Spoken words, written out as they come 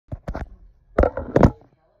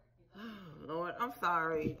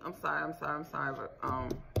sorry,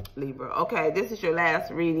 Libra. Okay, this is your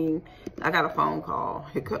last reading. I got a phone call.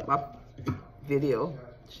 It cut my video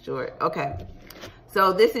short. Okay,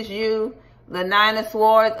 so this is you, the Nine of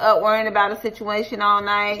Swords, up worrying about a situation all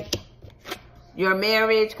night. Your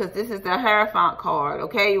marriage, because this is the Hierophant card.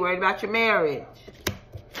 Okay, you're worried about your marriage.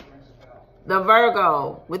 The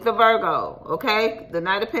Virgo, with the Virgo. Okay, the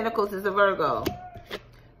Knight of Pentacles is a Virgo.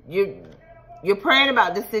 You're praying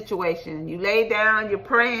about this situation. You lay down, you're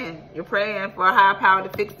praying. You're praying for a higher power to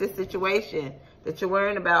fix this situation that you're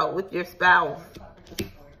worrying about with your spouse.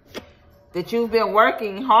 That you've been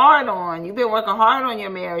working hard on. You've been working hard on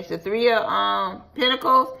your marriage. The Three of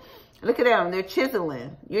Pentacles, look at them. They're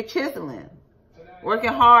chiseling. You're chiseling.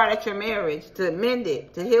 Working hard at your marriage to mend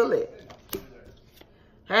it, to heal it.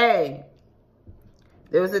 Hey,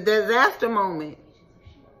 there was a disaster moment.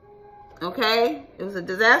 Okay? It was a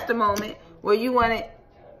disaster moment where you wanted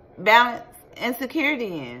balance and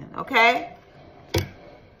security in. Okay?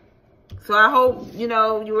 So I hope, you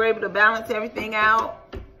know, you were able to balance everything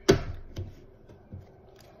out.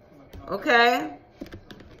 Okay?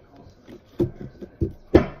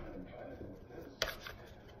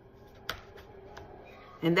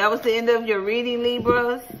 And that was the end of your reading,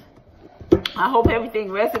 Libras. I hope everything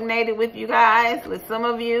resonated with you guys, with some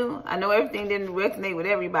of you. I know everything didn't resonate with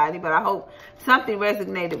everybody, but I hope something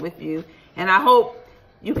resonated with you. And I hope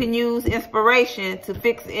you can use inspiration to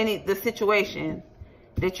fix the situation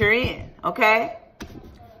that you're in, okay?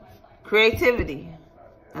 Creativity.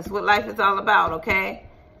 That's what life is all about, okay?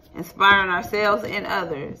 Inspiring ourselves and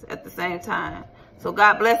others at the same time. So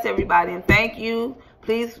God bless everybody, and thank you.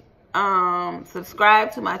 Please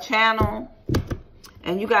subscribe to my channel,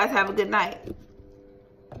 and you guys have a good night.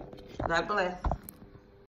 God bless.